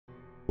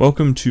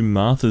Welcome to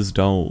Martha's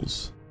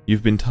Dolls.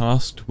 You've been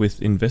tasked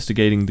with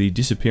investigating the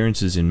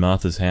disappearances in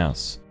Martha's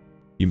house.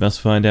 You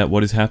must find out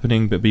what is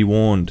happening, but be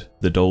warned,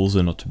 the dolls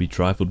are not to be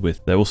trifled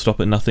with. They will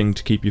stop at nothing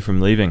to keep you from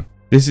leaving.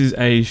 This is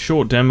a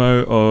short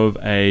demo of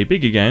a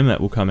bigger game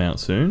that will come out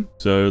soon,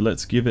 so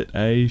let's give it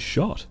a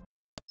shot.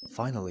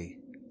 Finally,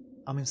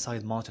 I'm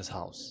inside Martha's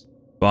house.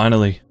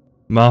 Finally,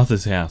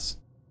 Martha's house.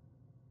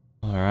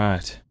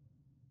 Alright.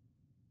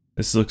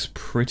 This looks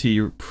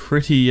pretty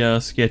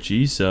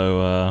sketchy,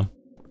 so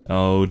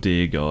oh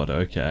dear god,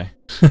 okay.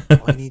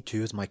 I need to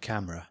use my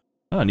camera.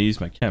 Oh, I need to use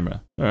my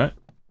camera. Alright,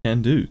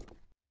 can do.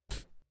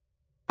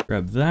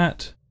 Grab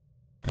that.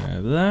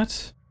 Grab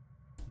that.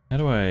 How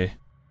do I...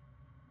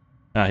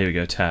 Ah, here we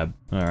go, tab.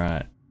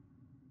 Alright.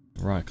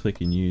 Right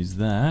click and use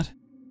that.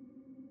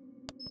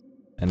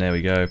 And there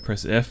we go,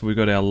 press F, we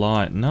got our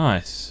light.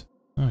 Nice.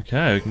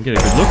 Okay, we can get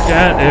a good look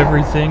at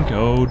everything.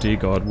 Oh dear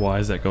god, why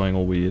is that going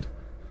all weird?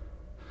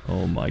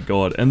 Oh my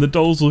god, and the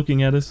doll's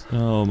looking at us.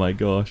 Oh my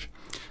gosh.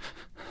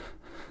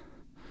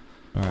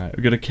 Alright,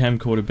 we've got a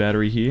camcorder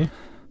battery here.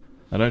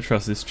 I don't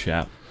trust this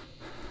chap.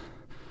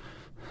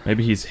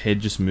 Maybe his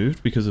head just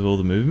moved because of all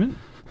the movement?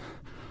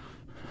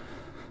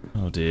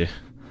 Oh dear.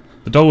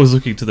 The doll was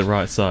looking to the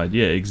right side.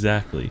 Yeah,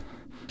 exactly.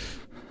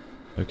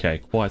 Okay,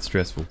 quite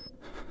stressful.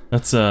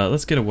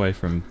 Let's get away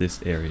from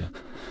this area.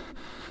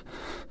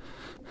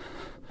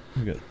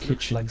 We got the kitchen.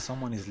 Looks like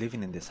someone is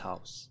living in this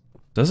house.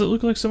 Does it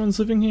look like someone's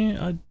living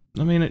here?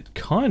 I mean, it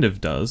kind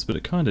of does, but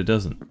it kind of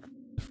doesn't.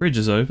 The fridge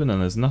is open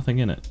and there's nothing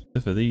in it,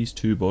 except for these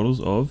 2 bottles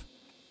of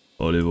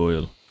olive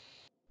oil.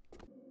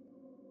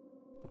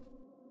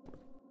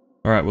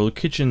 Alright, well the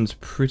kitchen's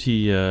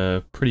pretty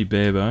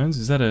bare bones.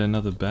 Is that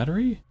another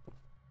battery?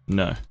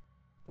 No.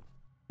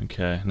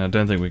 Okay, now I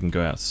don't think we can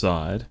go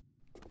outside.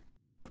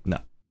 No.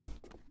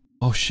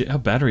 Oh shit, our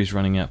battery's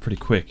running out pretty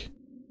quick.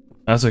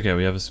 That's okay,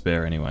 we have a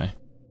spare anyway.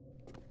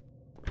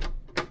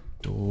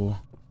 Door.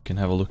 Can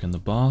have a look in the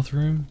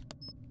bathroom.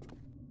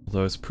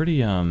 Although it's pretty,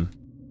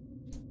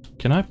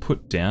 can I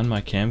put down my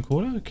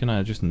camcorder? Can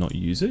I just not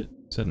use it?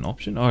 Is that an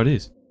option? Oh, it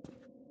is.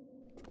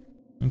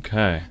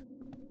 Okay.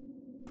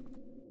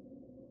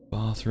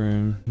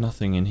 Bathroom.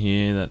 Nothing in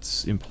here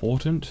that's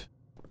important.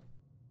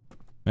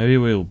 Maybe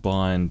we'll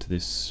bind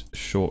this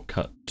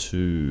shortcut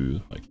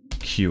to, like,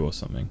 Q or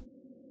something.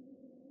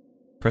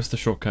 Press the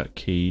shortcut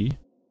key.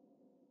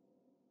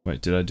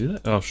 Wait, did I do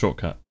that? Oh,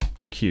 shortcut.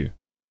 Q.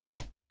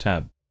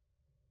 Tab.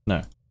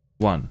 No.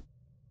 1.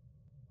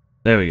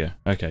 There we go.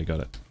 Okay, got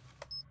it.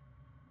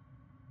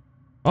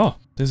 Oh,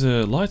 there's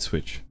a light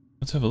switch.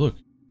 Let's have a look.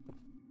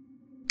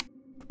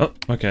 Oh,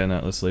 okay,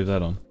 no, let's leave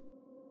that on.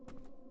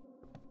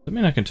 Does that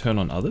mean I can turn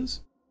on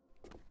others?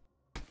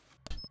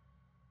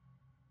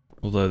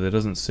 Although there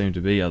doesn't seem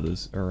to be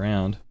others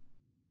around.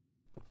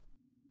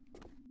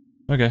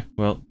 Okay,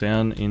 well,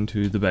 down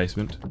into the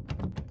basement.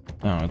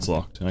 Oh, it's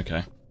locked.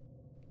 Okay.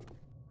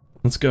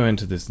 Let's go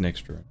into this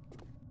next room.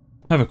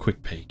 Have a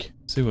quick peek.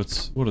 See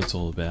what it's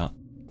all about.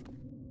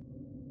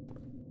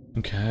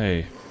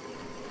 Okay.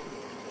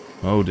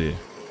 Oh dear.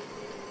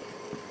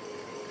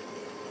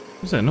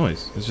 What's that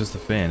noise? It's just the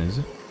fan, is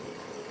it?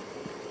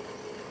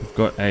 We've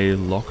got a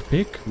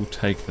lockpick. We'll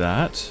take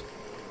that.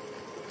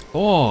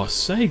 Oh,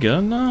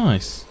 Sega,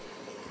 nice.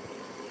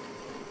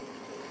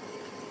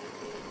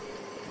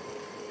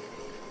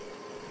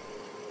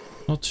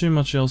 Not too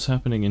much else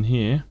happening in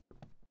here.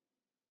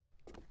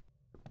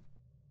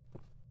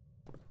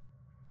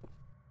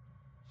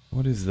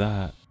 What is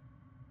that?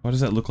 Why does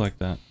that look like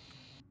that?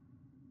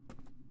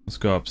 Let's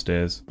go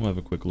upstairs. We'll have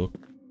a quick look.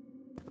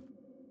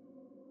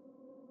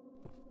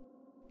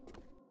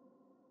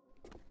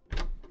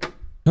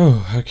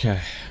 Oh, okay.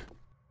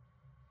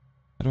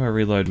 How do I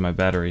reload my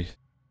battery?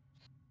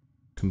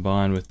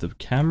 Combine with the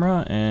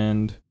camera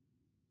and...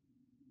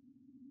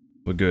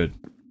 we're good.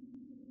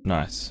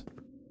 Nice.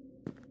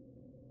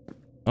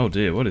 Oh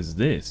dear, what is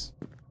this?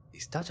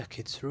 Is that a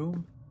kid's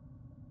room?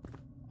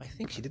 I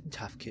think she didn't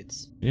have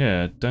kids.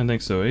 Yeah, don't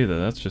think so either.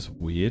 That's just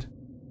weird.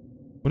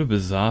 What a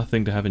bizarre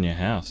thing to have in your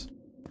house.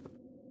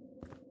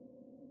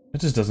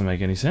 That just doesn't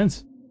make any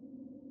sense.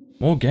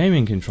 More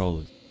gaming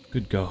controllers.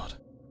 Good god.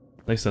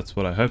 At least that's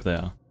what I hope they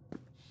are.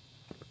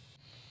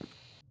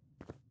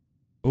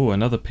 Oh,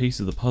 another piece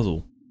of the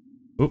puzzle.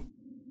 Oh,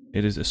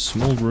 it is a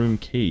small room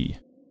key.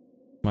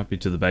 Might be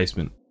to the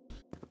basement.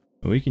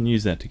 We can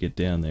use that to get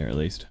down there at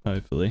least,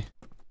 hopefully.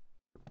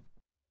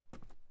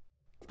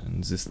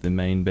 And is this the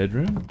main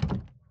bedroom?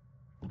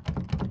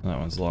 That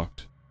one's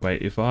locked.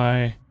 Wait, if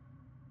I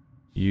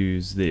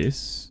use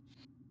this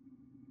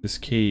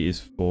key is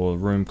for a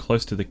room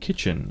close to the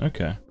kitchen.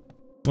 Okay.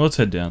 Well, let's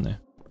head down there.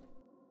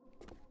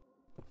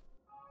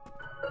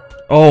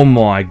 Oh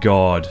my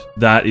god,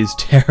 that is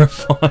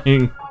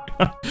terrifying.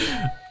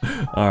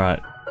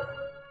 Alright.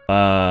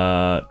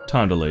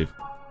 Time to leave.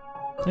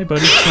 Hey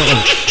buddy.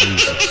 Oh,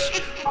 Jesus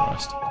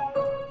Christ.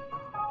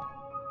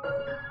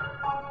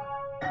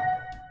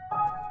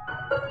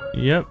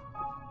 Yep.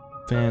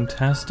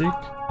 Fantastic.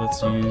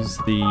 Let's use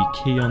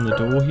the key on the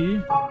door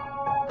here.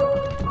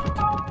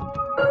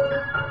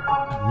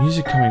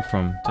 music coming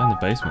from? Down the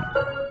basement.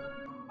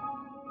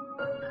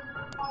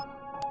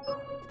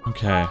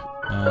 Okay.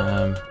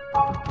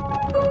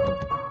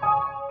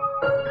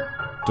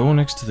 Door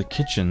next to the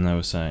kitchen,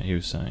 he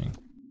was saying.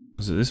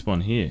 Was it this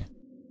one here?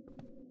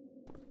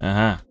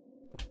 Aha.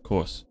 Of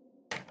course.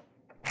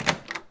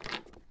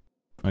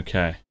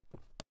 Okay.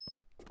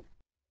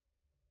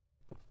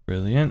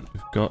 Brilliant.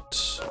 We've got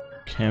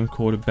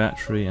camcorder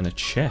battery and a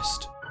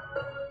chest.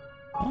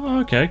 Oh,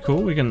 okay,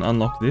 cool. We can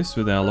unlock this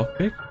with our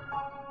lockpick.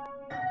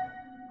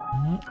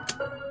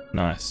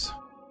 Nice.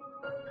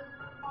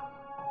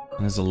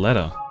 And there's a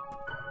letter.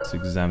 Let's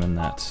examine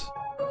that.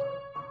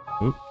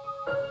 Oop.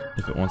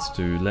 If it wants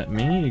to let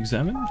me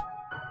examine.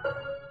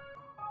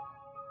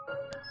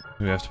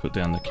 We have to put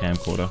down the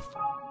camcorder.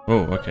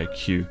 Oh, okay,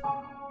 Q.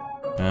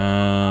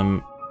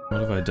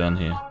 What have I done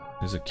here?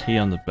 There's a key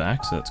on the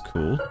back, so that's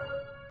cool.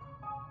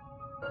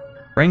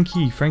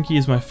 Frankie! Frankie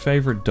is my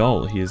favorite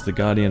doll. He is the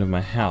guardian of my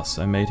house.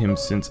 I made him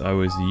since I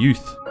was a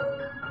youth.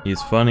 He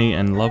is funny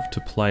and loved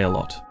to play a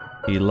lot.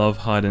 He loved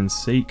hide and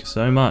seek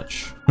so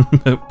much.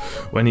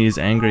 When he is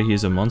angry, he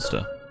is a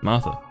monster.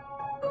 Martha.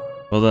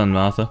 Well done,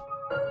 Martha.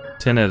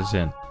 10 out of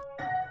 10.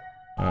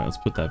 Alright, let's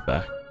put that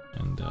back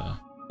and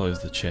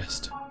close the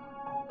chest.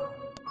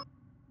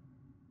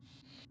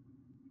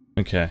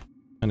 Okay,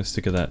 kind of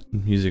sick of that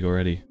music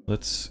already.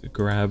 Let's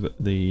grab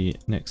the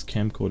next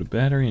camcorder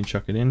battery and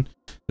chuck it in.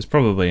 There's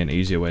probably an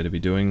easier way to be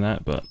doing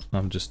that, but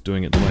I'm just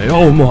doing it the way—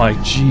 oh my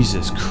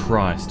Jesus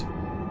Christ!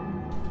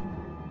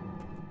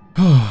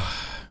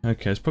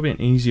 Okay, there's probably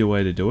an easier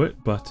way to do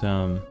it, but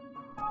son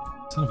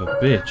of a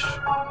bitch.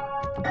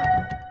 God,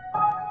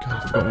 I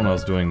forgot what I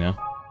was doing now.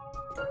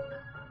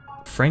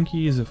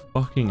 Frankie is a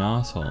fucking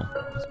asshole.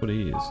 That's what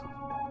he is.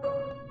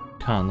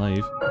 Can't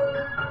leave.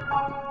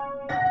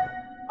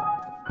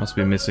 Must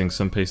be missing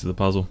some piece of the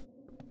puzzle.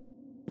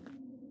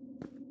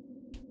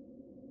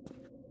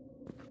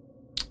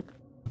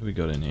 What do we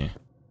got in here?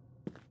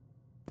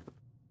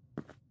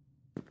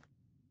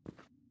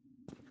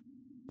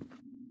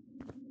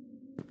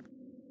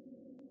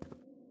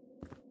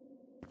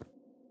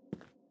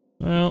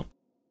 Well,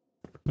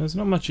 there's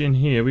not much in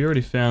here. We already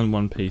found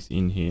one piece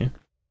in here.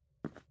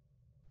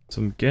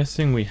 So I'm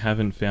guessing we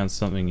haven't found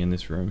something in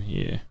this room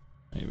here.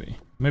 Maybe.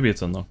 Maybe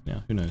it's unlocked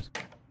now. Who knows?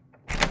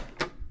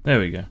 There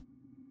we go.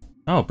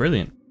 Oh,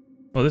 brilliant.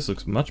 Oh, this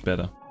looks much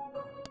better.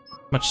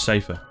 Much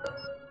safer.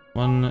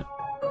 1,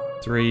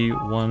 3,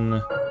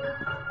 1,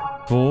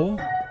 4.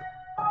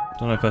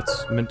 Don't know if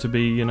that's meant to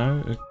be, you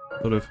know, a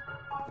sort of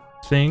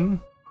thing.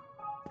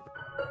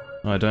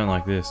 Oh, I don't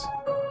like this.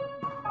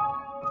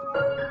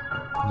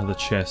 Another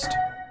chest.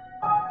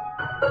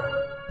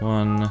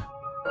 1,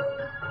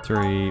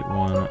 3,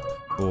 1,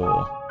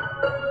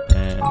 4.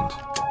 And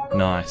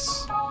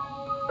nice.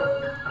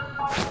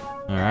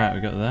 Alright,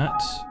 we got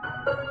that.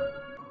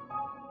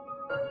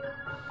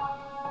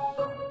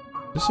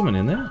 There's someone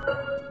in there?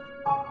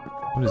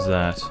 What is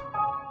that?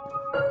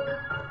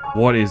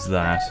 What is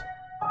that?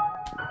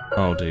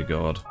 Oh dear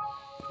God.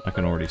 I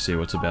can already see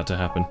what's about to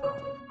happen.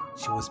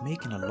 She was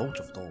making a lot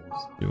of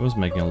dolls. She was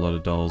making a lot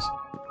of dolls.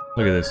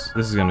 Look at this.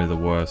 This is gonna be the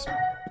worst.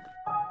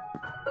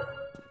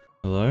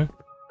 Hello?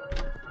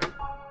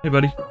 Hey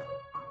buddy.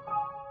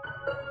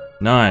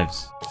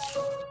 Knives.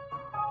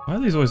 Why are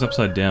these always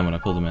upside down when I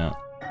pull them out?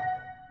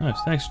 Nice,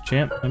 thanks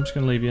champ. I'm just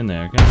gonna leave you in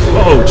there, okay?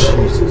 Oh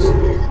Jesus!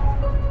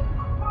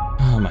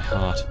 Oh, my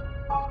heart.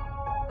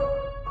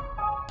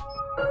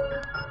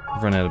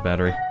 I've run out of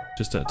battery.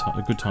 Just a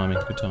good timing,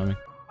 good timing.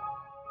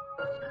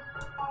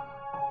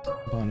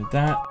 Combined with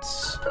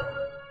that.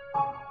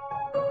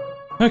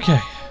 Okay.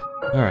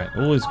 Alright,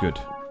 all is good.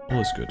 All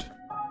is good.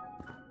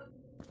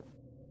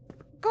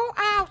 Go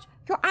out!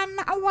 You are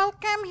not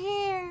welcome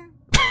here!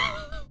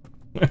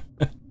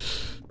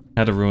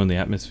 How to ruin the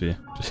atmosphere.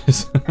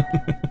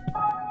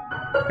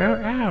 Go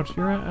out!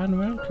 You're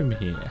unwelcome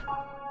here.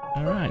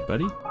 Alright,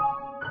 buddy.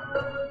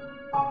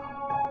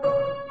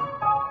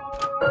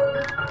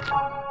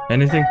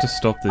 Anything to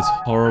stop this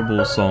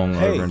horrible song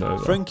over and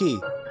over. Frankie!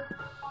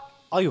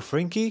 Are you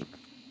Frankie?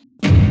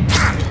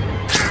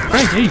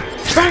 Frankie!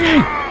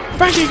 Frankie!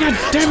 Frankie, god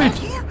damn it!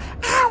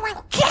 I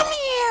will kill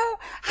you!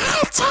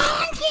 I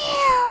told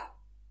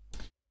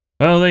you!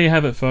 Well, there you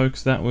have it,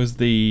 folks. That was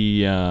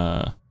the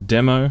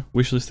demo.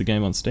 Wishlist the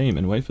game on Steam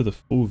and wait for the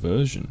full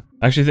version.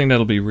 I actually think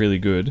that'll be really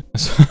good,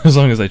 as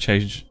long as they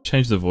change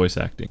the voice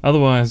acting.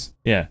 Otherwise,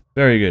 yeah,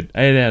 very good.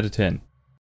 8 out of 10.